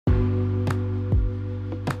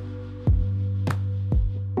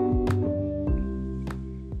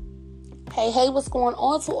Hey, what's going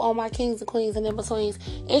on to all my kings and queens and in-betweens?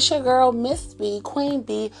 It's your girl, Miss B, Queen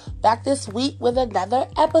B, back this week with another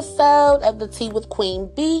episode of The Tea with Queen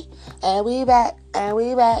B. And we back, and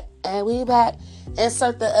we back, and we back.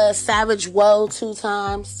 Insert the Savage Woe 2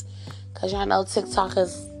 times, because y'all know TikTok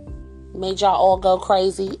has made y'all all go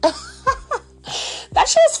crazy. That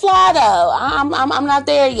shit's fly, though. I'm not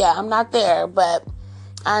there yet. I'm not there, but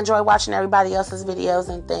I enjoy watching everybody else's videos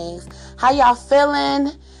and things. How y'all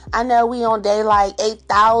feeling? I know we on day like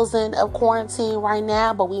 8,000 of quarantine right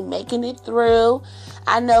now, but we making it through.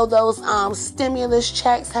 I know those stimulus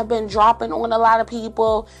checks have been dropping on a lot of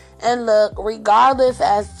people. And look, regardless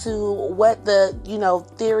as to what the,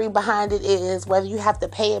 theory behind it is, whether you have to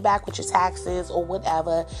pay it back with your taxes or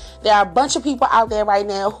whatever, there are a bunch of people out there right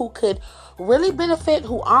now who could really benefit,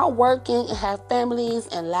 who aren't working and have families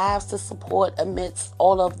and lives to support amidst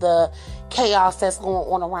all of the chaos that's going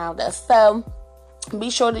on around us. So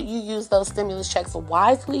be sure that you use those stimulus checks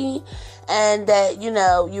wisely, and that,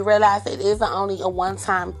 you realize it is only a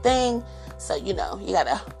one-time thing. So, you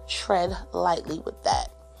gotta tread lightly with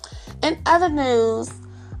that. In other news,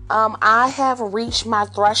 I have reached my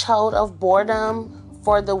threshold of boredom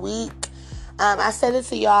for the week. I said it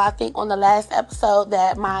to y'all, I think on the last episode,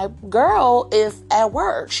 that my girl is at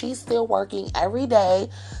work. She's still working every day.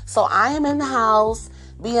 So I am in the house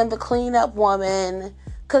being the cleanup woman,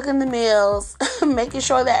 cooking the meals, making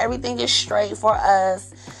sure that everything is straight for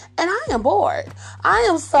us. And I am bored. I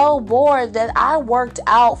am so bored that I worked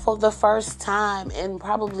out for the first time in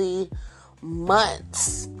probably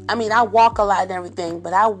months. I mean, I walk a lot and everything,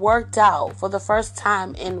 but I worked out for the first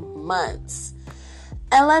time in months.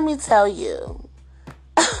 And let me tell you,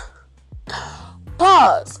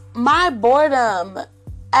 pause. My boredom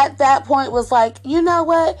at that point was like, you know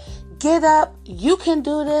what? Get up. You can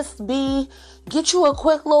do this, B. Get you a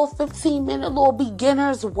quick little 15-minute little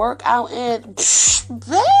beginner's workout in.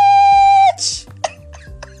 Bitch!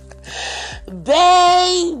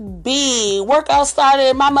 Baby. Workout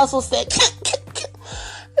started. My muscles said,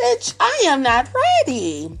 bitch, I am not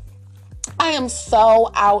ready. I am so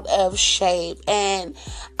out of shape, and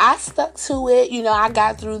I stuck to it. I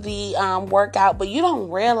got through the workout, but you don't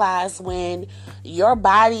realize when your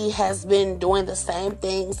body has been doing the same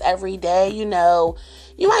things every day. You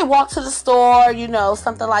might walk to the store,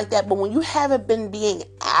 something like that, but when you haven't been being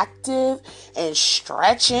active and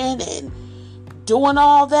stretching and doing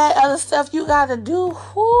all that other stuff you gotta do,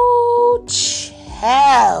 whoo,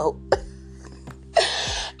 child.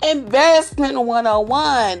 Embarrassment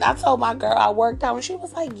 101. I told my girl I worked out, and she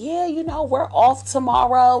was like, yeah, we're off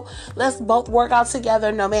tomorrow. Let's both work out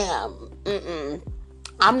together. No, ma'am.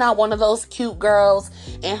 I'm not one of those cute girls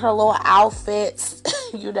in her little outfits,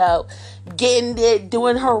 getting it,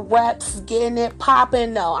 doing her reps, getting it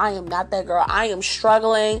popping. No, I am not that girl. I am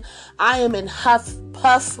struggling. I am in huff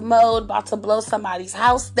puff mode, about to blow somebody's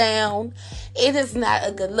house down. It is not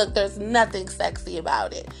a good look. There's nothing sexy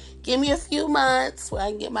about it. Give me a few months where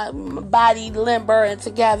I can get my body limber and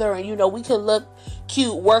together, and we can look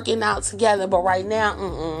cute working out together. But right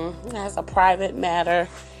now, that's a private matter.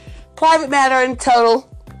 Private matter in total.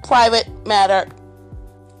 Private matter.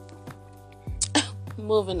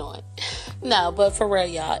 Moving on. No, but for real,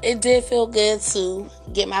 y'all, it did feel good to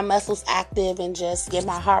get my muscles active and just get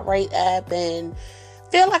my heart rate up and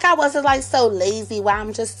feel like I wasn't like so lazy while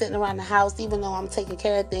I'm just sitting around the house. Even though I'm taking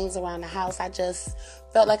care of things around the house, I just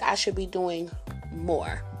felt like I should be doing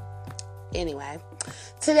more. Anyway,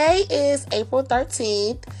 today is April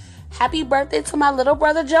 13th. Happy birthday to my little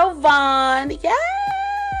brother Jovan. Yes!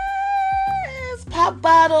 Pop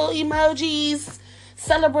bottle emojis,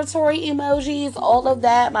 celebratory emojis, all of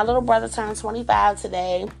that. My little brother turned 25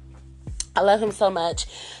 today. I love him so much.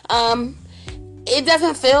 It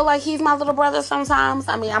doesn't feel like he's my little brother sometimes.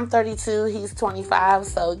 I mean, I'm 32, he's 25,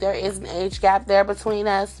 so there is an age gap there between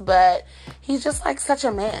us, but he's just like such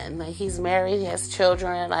a man. Like, he's married, he has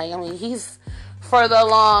children. He's further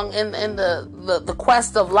along in the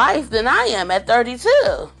quest of life than I am at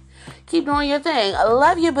 32. Keep doing your thing. I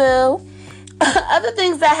love you, boo. Other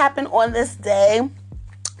things that happened on this day: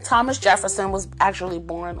 Thomas Jefferson was actually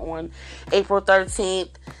born on April 13th.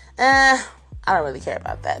 I don't really care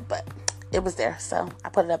about that, but it was there, so I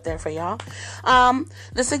put it up there for y'all.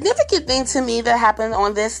 The significant thing to me that happened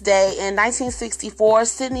on this day: in 1964,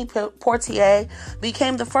 Sidney Poitier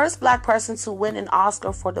became the first black person to win an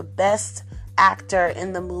Oscar for the best actor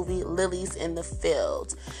in the movie Lilies in the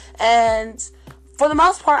Field. And for the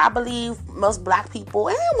most part, I believe most black people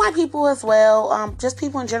and white people as well, just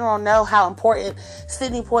people in general, know how important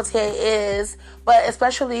Sidney Poitier is. But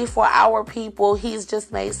especially for our people, he's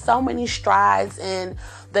just made so many strides in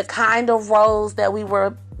the kind of roles that we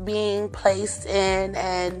were being placed in,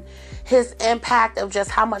 and his impact of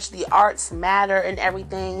just how much the arts matter and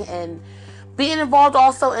everything, and being involved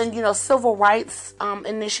also in, civil rights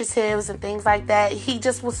initiatives and things like that. He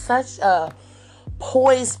just was such a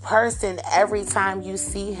poised person every time you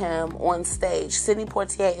see him on stage. Sidney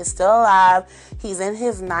Poitier is still alive. He's in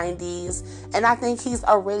his 90s, and I think he's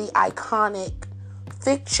a really iconic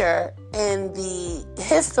figure in the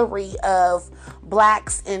history of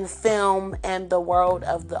blacks in film and the world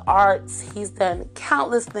of the arts. He's done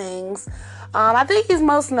countless things. I think he's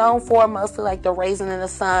most known for mostly like the Raisin in the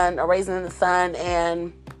Sun,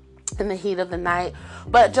 and In the Heat of the Night.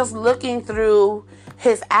 But just looking through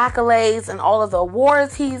his accolades and all of the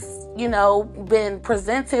awards he's, been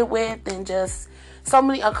presented with, and just so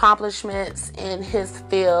many accomplishments in his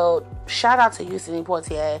field. Shout out to you, Sidney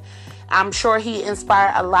Poitier. I'm sure he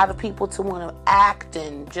inspired a lot of people to want to act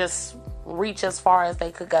and just reach as far as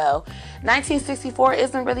they could go. 1964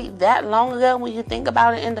 isn't really that long ago when you think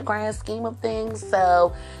about it in the grand scheme of things.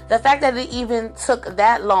 So the fact that it even took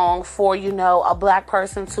that long for, a black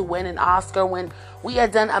person to win an Oscar when we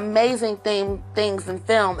had done amazing things in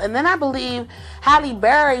film. And then I believe Halle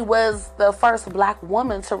Berry was the first black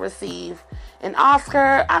woman to receive an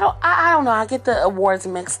Oscar. I don't know. I get the awards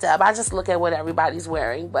mixed up. I just look at what everybody's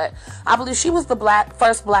wearing. But I believe she was the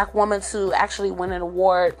first black woman to actually win an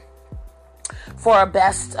award for a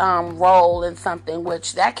best role in something,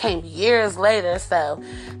 which that came years later. So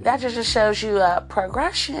that just shows you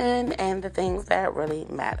progression and the things that really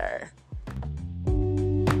matter.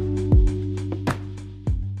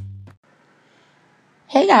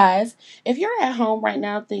 Hey guys, if you're at home right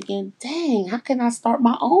now thinking, dang, how can I start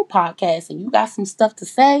my own podcast, and you got some stuff to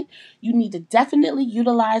say, you need to definitely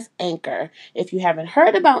utilize Anchor. If you haven't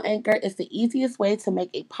heard about Anchor, it's the easiest way to make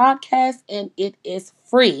a podcast, and it is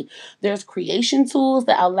free. There's creation tools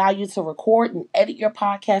that allow you to record and edit your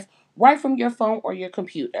podcast right from your phone or your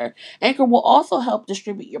computer. Anchor will also help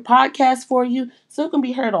distribute your podcast for you so it can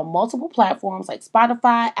be heard on multiple platforms like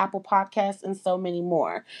Spotify, Apple Podcasts, and so many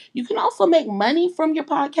more. You can also make money from your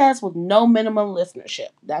podcast with no minimum listenership.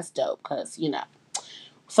 That's dope because,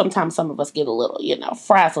 sometimes some of us get a little,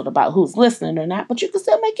 frazzled about who's listening or not, but you can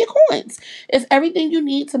still make your coins. It's everything you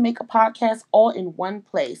need to make a podcast all in one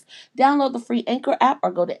place. Download the free Anchor app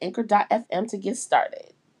or go to anchor.fm to get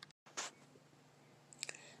started.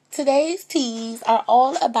 Today's teas are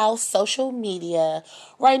all about social media.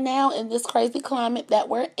 Right now, in this crazy climate that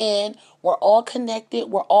we're in, we're all connected,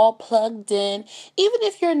 we're all plugged in. Even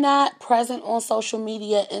if you're not present on social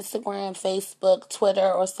media, Instagram, Facebook,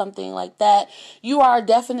 Twitter, or something like that, you are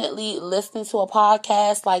definitely listening to a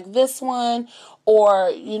podcast like this one,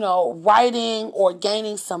 or, writing or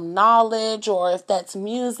gaining some knowledge, or if that's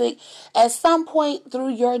music. At some point through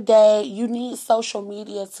your day, you need social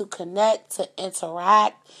media to connect, to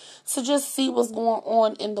interact, to just see what's going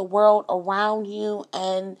on in the world around you.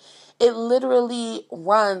 And it literally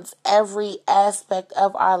runs every aspect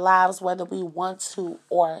of our lives, whether we want to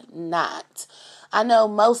or not. I know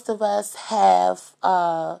most of us have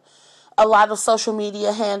a lot of social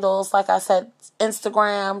media handles, like I said,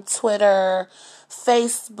 Instagram, Twitter,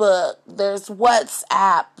 Facebook, there's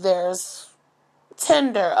WhatsApp, there's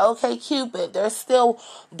Tinder, OkCupid, there's still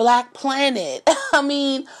Black Planet. I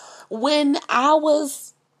mean, when I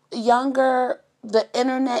was younger, the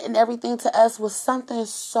internet and everything to us was something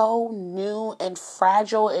so new and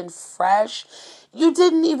fragile and fresh. You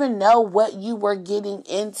didn't even know what you were getting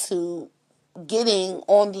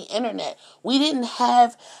on the internet. We didn't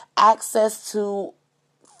have access to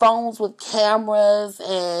phones with cameras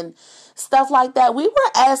and stuff like that. We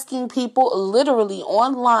were asking people literally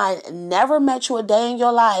online, never met you a day in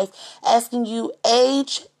your life, asking you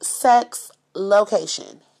age, sex,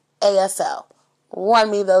 location, ASL. Run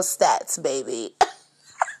me those stats, baby.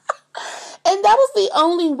 And that was the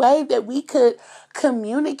only way that we could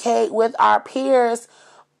communicate with our peers,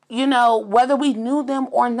 whether we knew them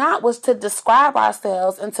or not, was to describe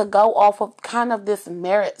ourselves and to go off of kind of this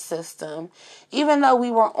merit system. Even though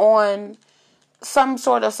we were on some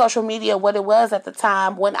sort of social media, what it was at the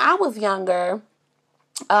time, when I was younger,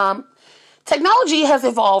 technology has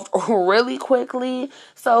evolved really quickly.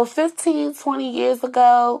 So 15, 20 years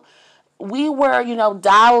ago, we were,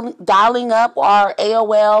 dialing up our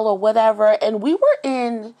AOL or whatever, and we were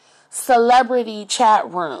in celebrity chat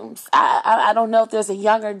rooms. I don't know if there's a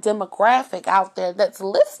younger demographic out there that's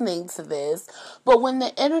listening to this, but when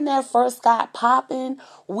the internet first got popping,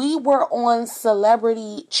 we were on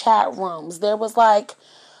celebrity chat rooms. There was like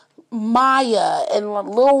Maya and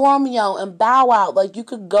Lil Romeo and Bow Wow. Like, you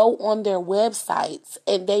could go on their websites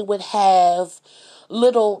and they would have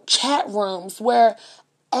little chat rooms where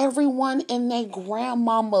everyone and their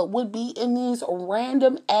grandmama would be in these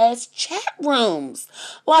random ass chat rooms.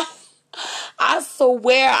 Like, I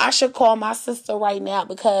swear I should call my sister right now,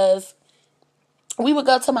 because we would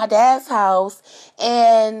go to my dad's house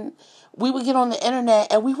and we would get on the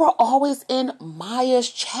internet and we were always in Maya's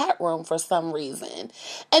chat room for some reason.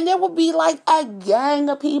 And there would be like a gang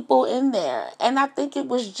of people in there. And I think it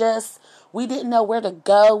was just, we didn't know where to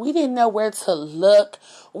go. We didn't know where to look.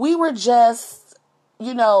 We were just,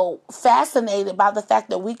 fascinated by the fact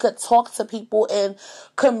that we could talk to people and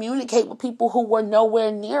communicate with people who were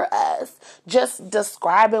nowhere near us, just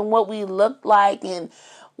describing what we looked like. And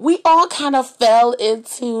we all kind of fell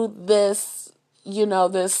into this,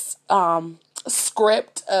 this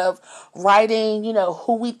script of writing,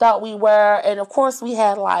 who we thought we were. And of course we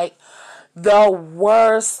had like the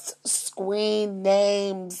worst screen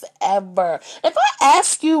names ever. If I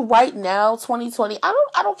ask you right now, 2020, I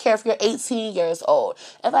don't care if you're 18 years old.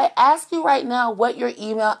 If I ask you right now what your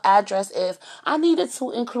email address is, I needed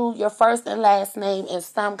to include your first and last name in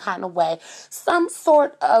some kind of way. Some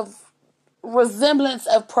sort of resemblance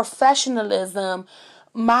of professionalism.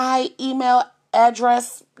 My email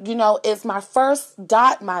address, is my first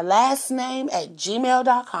dot, my last name at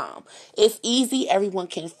gmail.com. It's easy. Everyone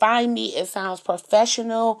can find me. It sounds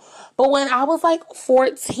professional. But when I was like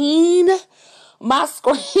 14, my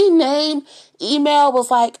screen name email was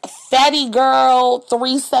like Fatty Girl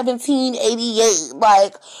 31788.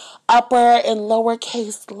 Like, upper and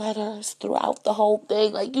lowercase letters throughout the whole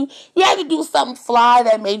thing. Like, you had to do something fly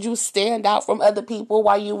that made you stand out from other people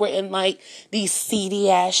while you were in like these seedy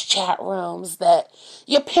ass chat rooms that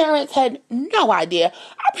your parents had no idea.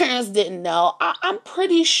 Our parents didn't know. I'm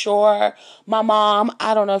pretty sure my mom,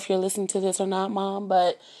 I don't know if you're listening to this or not, Mom,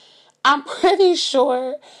 but I'm pretty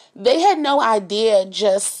sure they had no idea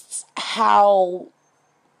just how,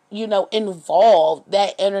 involved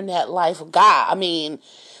that internet life got. I mean,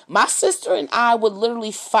 my sister and I would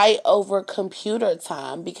literally fight over computer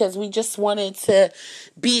time because we just wanted to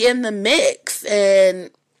be in the mix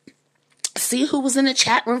and see who was in the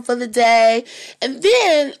chat room for the day. And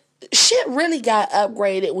then shit really got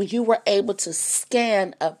upgraded when you were able to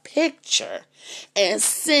scan a picture and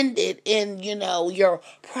send it in, your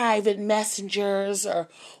private messengers or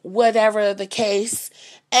whatever the case.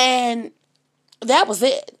 And that was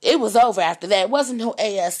it. It was over after that. It wasn't no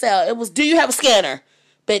ASL. It was, do you have a scanner?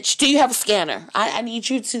 Bitch, do you have a scanner? I need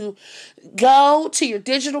you to go to your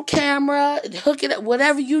digital camera, hook it up,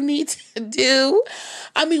 whatever you need to do.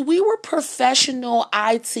 I mean, we were professional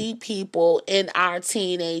IT people in our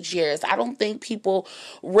teenage years. I don't think people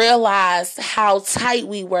realized how tight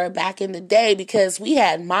we were back in the day because we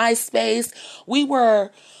had MySpace. We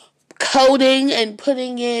were coding and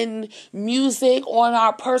putting in music on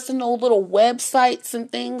our personal little websites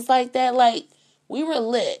and things like that. Like, we were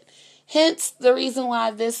lit. Hence the reason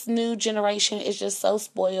why this new generation is just so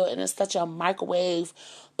spoiled and it's such a microwave,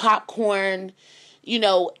 popcorn,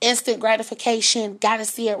 instant gratification. Gotta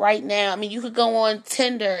see it right now. I mean, you could go on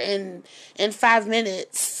Tinder and in 5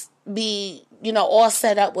 minutes be, all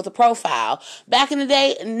set up with a profile. Back in the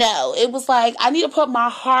day, no. It was like, I need to put my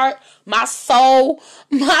heart, my soul,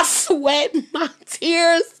 my sweat, my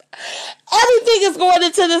tears, everything is going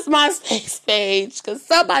into this MySpace page because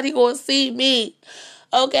somebody gonna see me.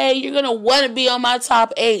 Okay, you're going to want to be on my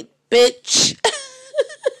top 8, bitch.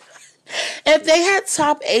 If they had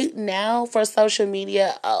top 8 now for social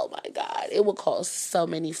media, oh my God, it would cause so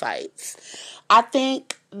many fights. I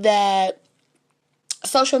think that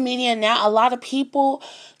social media now, a lot of people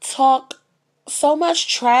talk so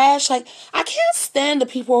much trash. Like, I can't stand the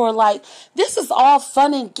people who are like, this is all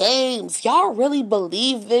fun and games. Y'all really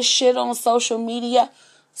believe this shit on social media?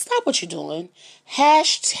 Stop what you're doing.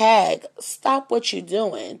 Hashtag stop what you're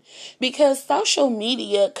doing. Because social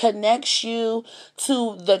media connects you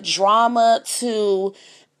to the drama, to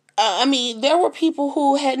there were people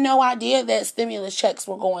who had no idea that stimulus checks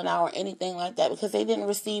were going out or anything like that because they didn't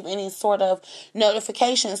receive any sort of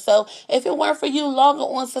notification. So if it weren't for you logging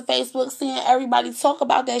onto Facebook, seeing everybody talk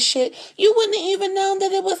about that shit, you wouldn't even known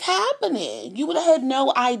that it was happening. You would have had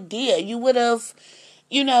no idea. You would have,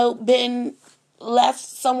 been left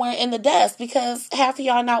somewhere in the dust because half of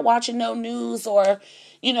y'all not watching no news or,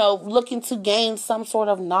 looking to gain some sort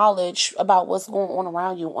of knowledge about what's going on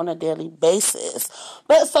around you on a daily basis.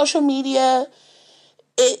 But social media,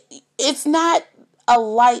 it's not a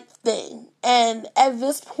light thing. And at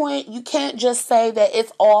this point, you can't just say that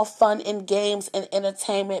it's all fun and games and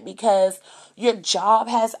entertainment because your job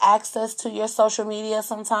has access to your social media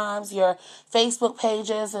sometimes, your Facebook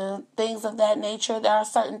pages and things of that nature. There are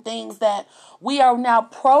certain things that we are now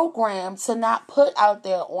programmed to not put out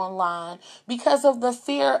there online because of the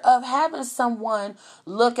fear of having someone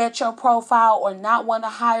look at your profile or not want to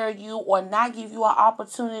hire you or not give you an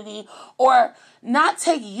opportunity or not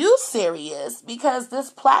take you serious because this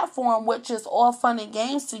platform, which is all fun and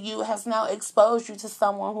games to you, has now exposed you to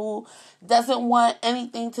someone who doesn't want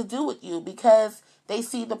anything to do with you because they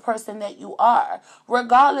see the person that you are.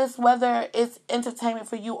 Regardless whether it's entertainment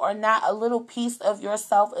for you or not, a little piece of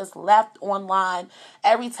yourself is left online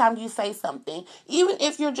every time you say something. Even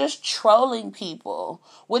if you're just trolling people,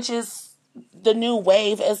 which is the new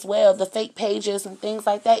wave as well, the fake pages and things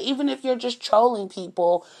like that. Even if you're just trolling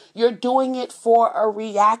people, you're doing it for a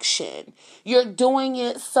reaction. You're doing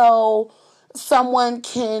it so someone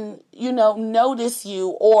can, notice you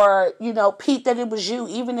or, peep that it was you,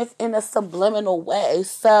 even if in a subliminal way.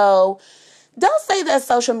 So don't say that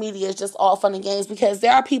social media is just all fun and games because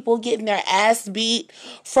there are people getting their ass beat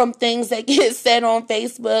from things that get said on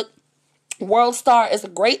Facebook. World Star is a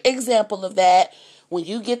great example of that. When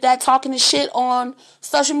you get that talking to shit on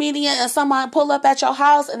social media and somebody pull up at your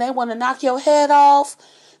house and they want to knock your head off,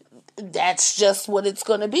 that's just what it's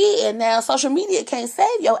going to be. And now social media can't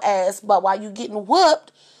save your ass, but while you getting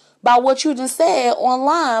whooped by what you just said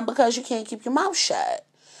online because you can't keep your mouth shut.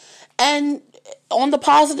 And on the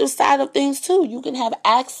positive side of things too, you can have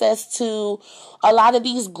access to a lot of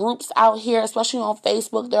these groups out here, especially on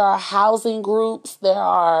Facebook. There are housing groups, there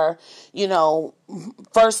are,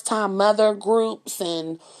 first time mother groups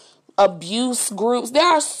and abuse groups. There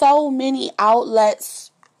are so many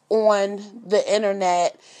outlets on the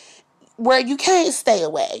internet where you can't stay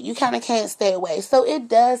away. You kind of can't stay away. So it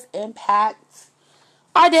does impact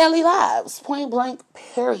our daily lives, point blank,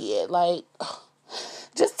 period. Like,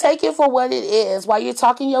 just take it for what it is while you're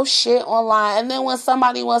talking your shit online. And then when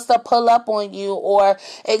somebody wants to pull up on you or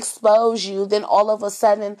expose you, then all of a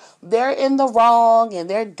sudden they're in the wrong and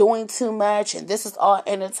they're doing too much and this is all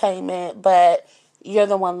entertainment, but you're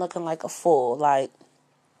the one looking like a fool. Like,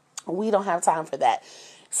 we don't have time for that.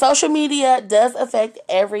 Social media does affect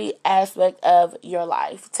every aspect of your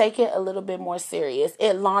life. Take it a little bit more serious.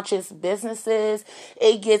 It launches businesses.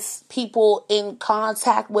 It gets people in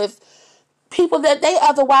contact with people that they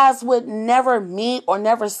otherwise would never meet or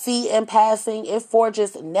never see in passing. It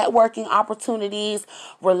forges networking opportunities,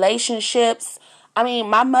 relationships. I mean,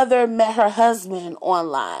 my mother met her husband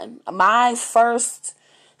online. My first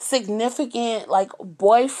significant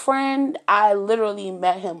boyfriend, I literally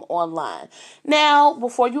met him online. Now,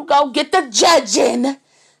 before you go get the judging,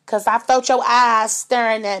 because I felt your eyes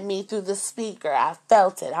staring at me through the speaker. I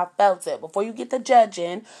felt it. Before you get the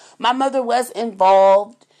judging, my mother was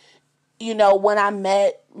involved. When I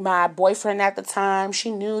met my boyfriend at the time,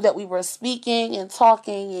 she knew that we were speaking and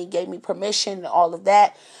talking and gave me permission and all of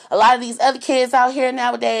that. A lot of these other kids out here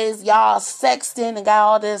nowadays, y'all sexting and got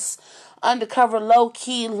all this undercover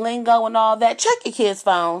low-key lingo and all that. Check your kids'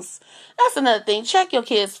 phones. That's another thing. Check your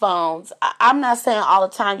kids' phones. I'm not saying all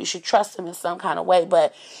the time you should trust them in some kind of way,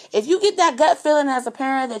 but if you get that gut feeling as a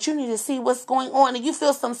parent that you need to see what's going on and you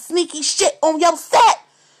feel some sneaky shit on your set,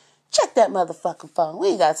 check that motherfucking phone. We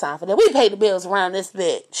ain't got time for that. We pay the bills around this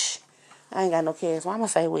bitch. I ain't got no kids. Why am I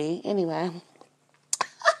say we? Anyway.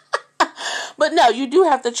 But no, you do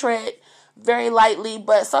have to tread very lightly.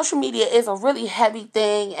 But social media is a really heavy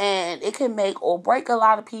thing and it can make or break a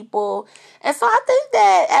lot of people. And so I think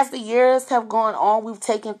that as the years have gone on, we've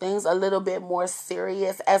taken things a little bit more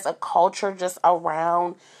serious as a culture just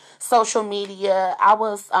around social media. I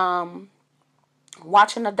was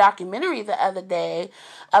watching a documentary the other day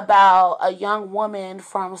about a young woman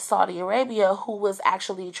from Saudi Arabia who was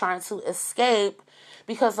actually trying to escape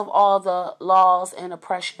because of all the laws and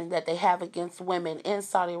oppression that they have against women in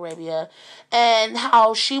Saudi Arabia, and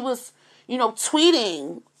how she was,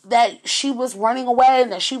 tweeting that she was running away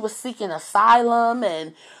and that she was seeking asylum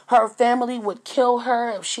and her family would kill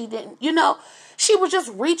her if she didn't, she was just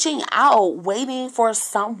reaching out, waiting for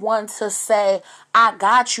someone to say, I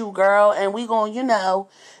got you, girl, and we gonna,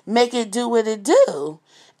 make it do what it do.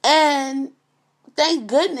 And thank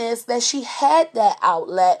goodness that she had that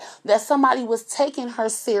outlet, that somebody was taking her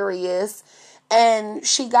serious, and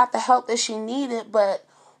she got the help that she needed. But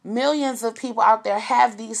millions of people out there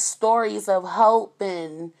have these stories of hope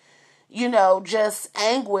and, just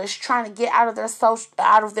anguish trying to get out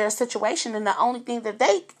of their situation, and the only thing that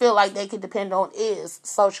they feel like they can depend on is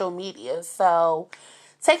social media. So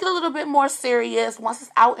take it a little bit more serious. Once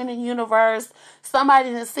it's out in the universe,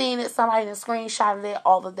 somebody has seen it, somebody has screenshotted it,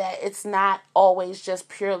 all of that. It's not always just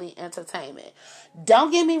purely entertainment.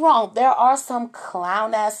 Don't get me wrong, there are some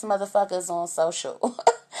clown ass motherfuckers on social.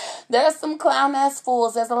 There's some clown ass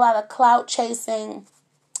fools. There's a lot of clout chasing.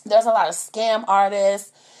 There's a lot of scam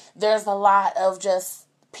artists. There's a lot of just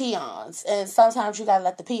peons. And sometimes you gotta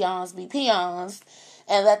let the peons be peons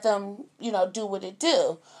and let them, do what it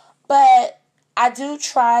do. But I do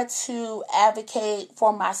try to advocate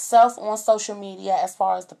for myself on social media as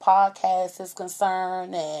far as the podcast is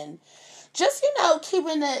concerned, and just,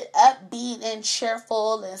 keeping it upbeat and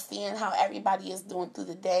cheerful and seeing how everybody is doing through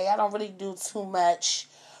the day. I don't really do too much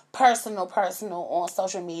personal on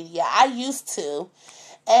social media. I used to.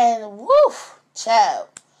 And woof, child.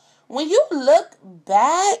 When you look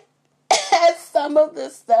back at some of the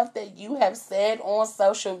stuff that you have said on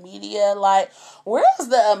social media, like, where's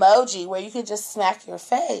the emoji where you can just smack your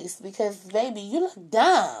face? Because, baby, you look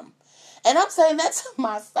dumb. And I'm saying that to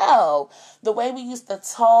myself. The way we used to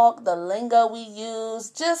talk, the lingo we use,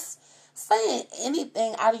 just saying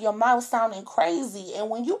anything out of your mouth sounding crazy. And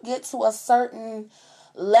when you get to a certain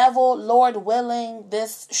level, Lord willing,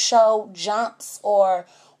 this show jumps or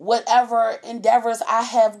whatever endeavors I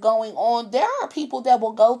have going on, there are people that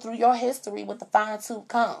will go through your history with a fine-tooth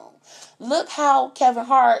comb. Look how Kevin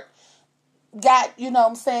Hart got,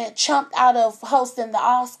 chumped out of hosting the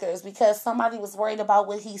Oscars because somebody was worried about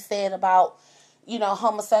what he said about,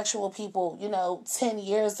 homosexual people, 10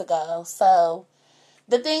 years ago. So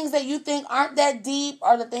the things that you think aren't that deep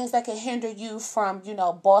are the things that can hinder you from,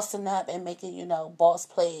 bossing up and making, boss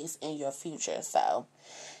plays in your future. So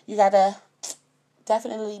you got to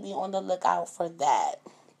definitely be on the lookout for that.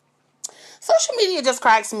 Social media just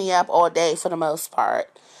cracks me up all day for the most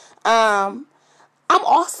part. I'm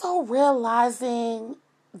also realizing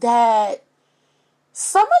that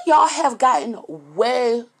some of y'all have gotten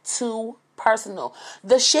way too personal.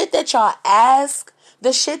 The shit that y'all ask,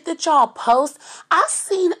 the shit that y'all post. I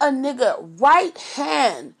seen a nigga right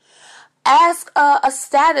hand ask a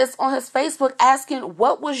status on his Facebook asking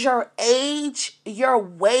what was your age, your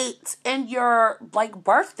weight, and your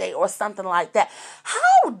birthday or something like that.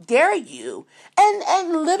 How dare you?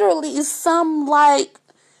 And literally some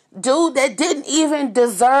dude that didn't even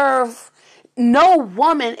deserve no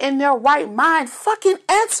woman in their right mind fucking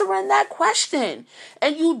answering that question.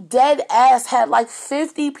 And you dead ass had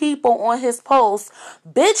 50 people on his post,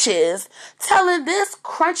 bitches, telling this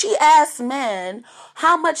crunchy ass man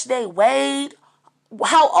how much they weighed,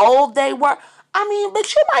 how old they were. I mean,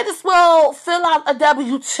 but you might as well fill out a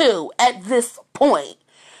W-2 at this point.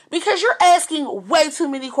 Because you're asking way too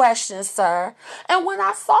many questions, sir. And when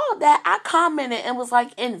I saw that, I commented and was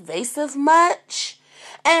like, invasive much?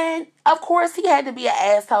 And, of course, he had to be an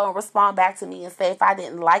asshole and respond back to me and say if I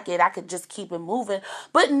didn't like it, I could just keep it moving.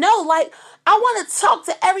 But no, I want to talk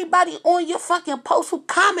to everybody on your fucking post who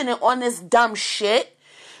commented on this dumb shit.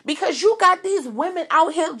 Because you got these women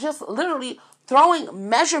out here just literally throwing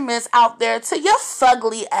measurements out there to your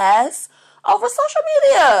fugly ass over social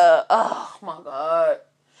media. Oh, my God.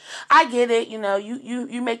 I get it,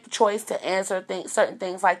 you make the choice to answer certain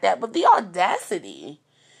things like that, but the audacity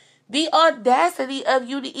of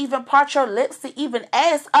you to even part your lips to even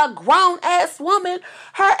ask a grown-ass woman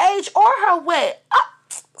her age or her weight,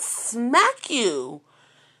 smack you.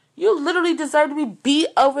 You literally deserve to be beat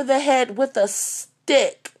over the head with a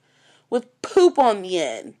stick with poop on the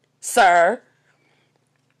end, sir.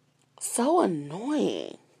 So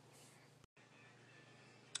annoying.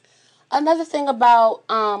 Another thing about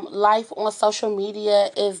life on social media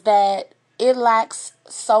is that it lacks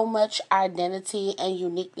so much identity and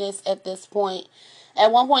uniqueness at this point.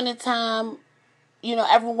 At one point in time,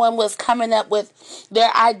 everyone was coming up with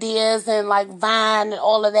their ideas and Vine and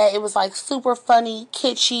all of that. It was super funny,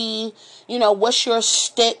 kitschy. What's your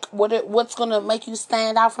stick? What's going to make you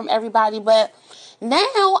stand out from everybody? But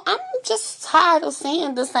now, I'm just tired of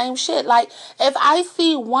seeing the same shit. If I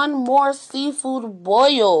see one more seafood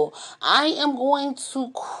boil, I am going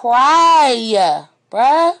to cry,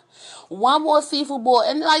 bruh. One more seafood boil.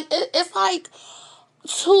 And, it's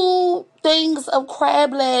 2 things of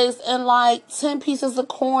crab legs and 10 pieces of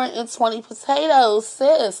corn and 20 potatoes,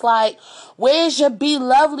 sis. Where's your Be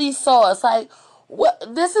Lovely sauce?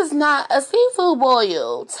 What? This is not a seafood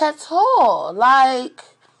boil at all.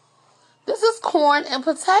 This is corn and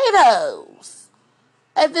potatoes.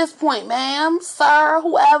 At this point, ma'am, sir,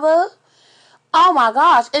 whoever. Oh my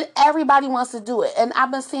gosh, and everybody wants to do it. And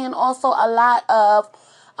I've been seeing also a lot of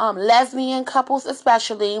lesbian couples,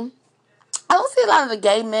 especially. I don't see a lot of the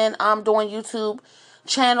gay men doing YouTube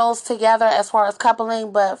channels together as far as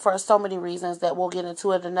coupling, but for so many reasons that we'll get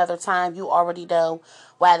into it another time. You already know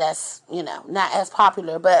why that's, not as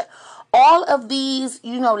popular. But all of these,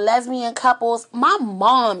 lesbian couples, my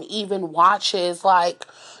mom even watches like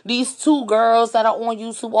these two girls that are on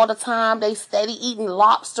YouTube all the time. They steady eating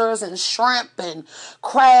lobsters and shrimp and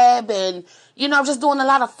crab and just doing a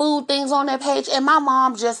lot of food things on their page. And my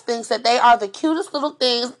mom just thinks that they are the cutest little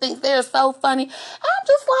things, thinks they're so funny. I'm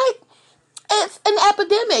just like, it's an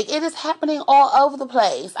epidemic. It is happening all over the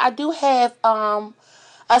place. I do have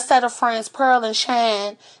a set of friends, Pearl and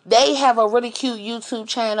Shan. They have a really cute YouTube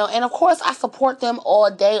channel, and of course I support them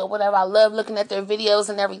all day or whatever. I love looking at their videos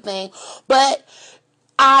and everything, but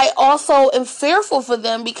I also am fearful for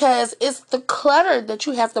them because it's the clutter that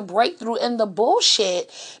you have to break through and the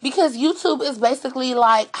bullshit. Because YouTube is basically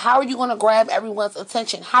like, how are you going to grab everyone's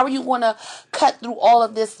attention? How are you going to cut through all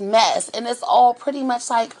of this mess? And it's all pretty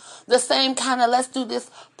much like the same kind of, let's do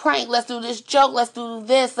this prank, let's do this joke, let's do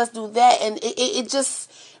this, let's do that. And it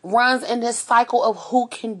just runs in this cycle of who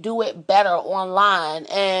can do it better online.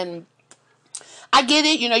 And I get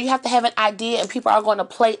it, you have to have an idea and people are going to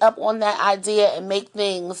play up on that idea and make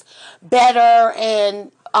things better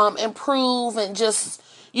and improve and just,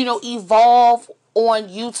 evolve on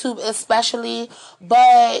YouTube especially.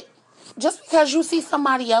 But just because you see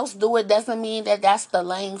somebody else do it doesn't mean that that's the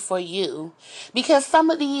lane for you. Because some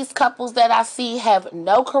of these couples that I see have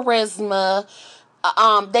no charisma.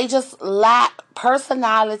 They just lack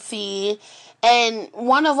personality, and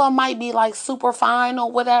one of them might be like super fine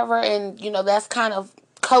or whatever, and that's kind of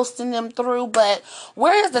coasting them through. But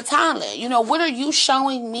where is the talent? What are you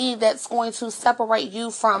showing me that's going to separate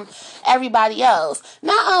you from everybody else?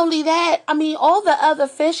 Not only that, I mean, all the other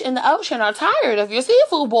fish in the ocean are tired of your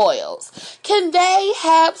seafood boils. Can they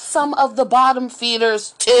have some of the bottom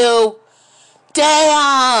feeders too?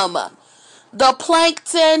 Damn! The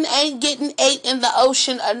plankton ain't getting ate in the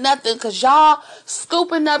ocean or nothing because y'all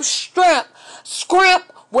scooping up scrimp,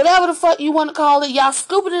 whatever the fuck you want to call it. Y'all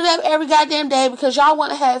scooping it up every goddamn day because y'all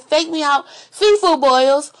want to have fake me out seafood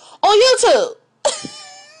boils on YouTube.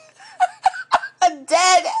 A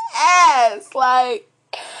dead ass. Like,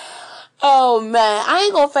 oh man. I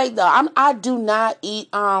ain't gonna fake though. I do not eat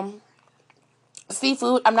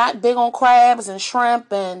seafood. I'm not big on crabs and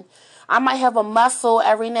shrimp, and I might have a mussel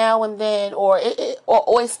every now and then, or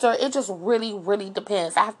oyster. It just really, really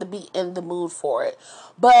depends. I have to be in the mood for it.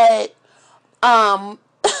 But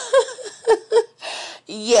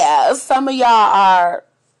yeah, some of y'all are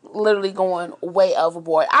literally going way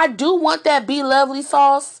overboard. I do want that Be Lovely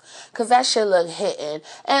sauce because that shit look hitting.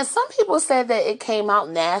 And some people said that it came out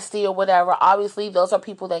nasty or whatever. Obviously, those are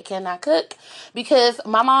people that cannot cook, because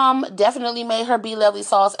my mom definitely made her Be Lovely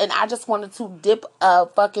sauce, and I just wanted to dip a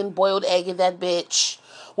fucking boiled egg in that bitch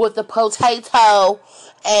with the potato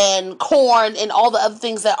and corn and all the other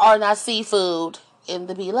things that are not seafood in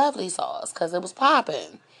the Be Lovely sauce because it was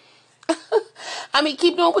popping. I mean,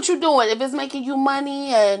 keep doing what you're doing. If it's making you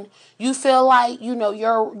money and you feel like,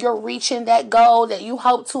 you're reaching that goal that you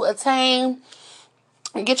hope to attain,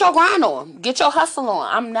 get your grind on. Get your hustle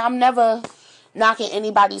on. I'm never knocking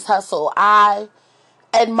anybody's hustle. I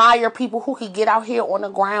admire people who can get out here on the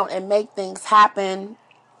ground and make things happen.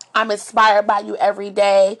 I'm inspired by you every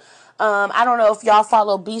day. I don't know if y'all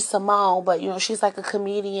follow B Simone, but she's like a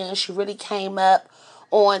comedian. She really came up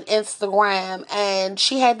on Instagram, and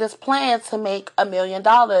she had this plan to make $1 million,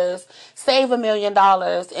 save $1 million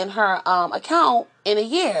in her account in a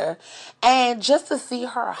year. And just to see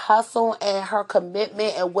her hustle and her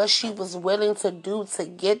commitment and what she was willing to do to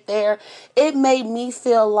get there, it made me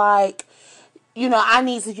feel like, I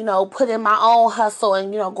need to, put in my own hustle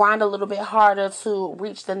and, grind a little bit harder to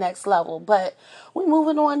reach the next level. But we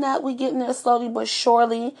moving on that. We getting there slowly but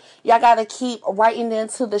surely. Y'all got to keep writing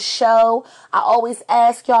into the show. I always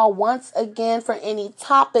ask y'all once again for any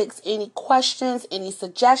topics, any questions, any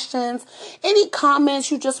suggestions, any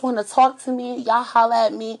comments. You just want to talk to me. Y'all holla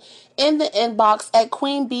at me in the inbox at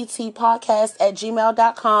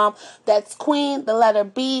queenbtpodcast@gmail.com. That's Queen, the letter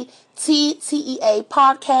B, TTEA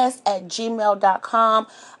podcast at gmail.com.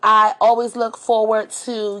 I always look forward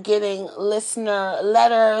to getting listener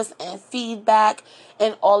letters and feedback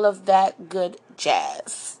and all of that good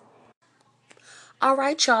jazz. All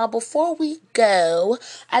right, y'all, before we go,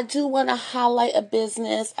 I do want to highlight a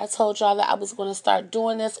business. I told y'all that I was going to start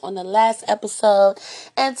doing this on the last episode.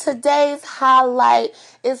 And today's highlight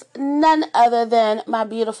is none other than my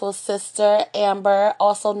beautiful sister, Amber,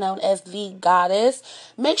 also known as The Goddess.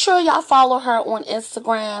 Make sure y'all follow her on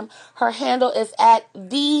Instagram. Her handle is at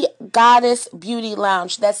The Goddess Beauty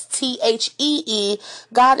Lounge. That's THEE,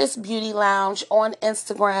 Goddess Beauty Lounge on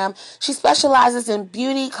Instagram. She specializes in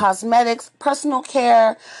beauty, cosmetics, personal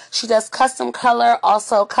care. She does custom color,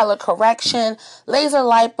 also color correction, laser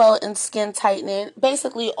lipo, and skin tightening.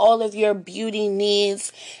 Basically, all of your beauty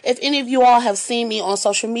needs. If any of you all have seen me on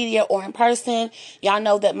social media or in person, y'all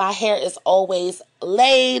know that my hair is always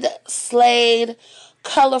laid, slayed,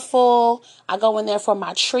 colorful. I go in there for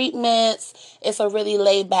my treatments. It's a really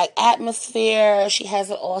laid back atmosphere. She has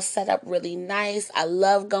it all set up really nice. I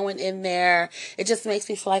love going in there. It just makes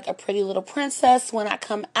me feel like a pretty little princess when I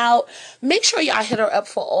come out. Make sure y'all hit her up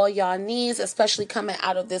for all y'all needs, especially coming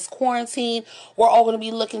out of this quarantine. We're all going to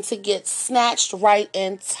be looking to get snatched right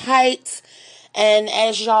and tight. And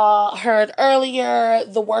as y'all heard earlier,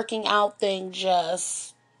 the working out thing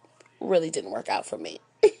just really didn't work out for me.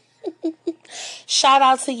 Shout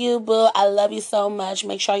out to you, boo. I love you so much.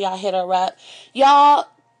 Make sure y'all hit her up. Y'all,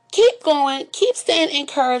 keep going. Keep staying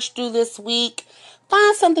encouraged through this week.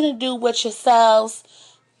 Find something to do with yourselves.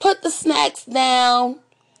 Put the snacks down.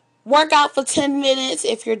 Work out for 10 minutes.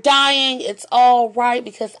 If you're dying, it's all right,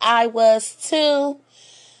 because I was too.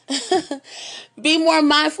 Be more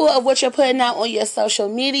mindful of what you're putting out on your social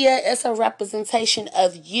media. It's a representation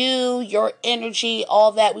of you, your energy,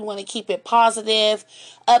 all that. We want to keep it positive,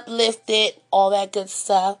 uplifted, all that good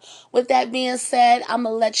stuff. With that being said, I'm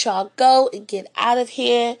going to let y'all go and get out of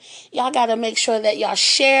here. Y'all got to make sure that y'all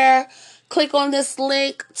share. Click on this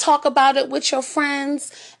link. Talk about it with your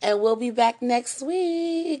friends. And we'll be back next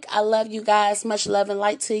week. I love you guys. Much love and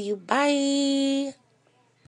light to you. Bye.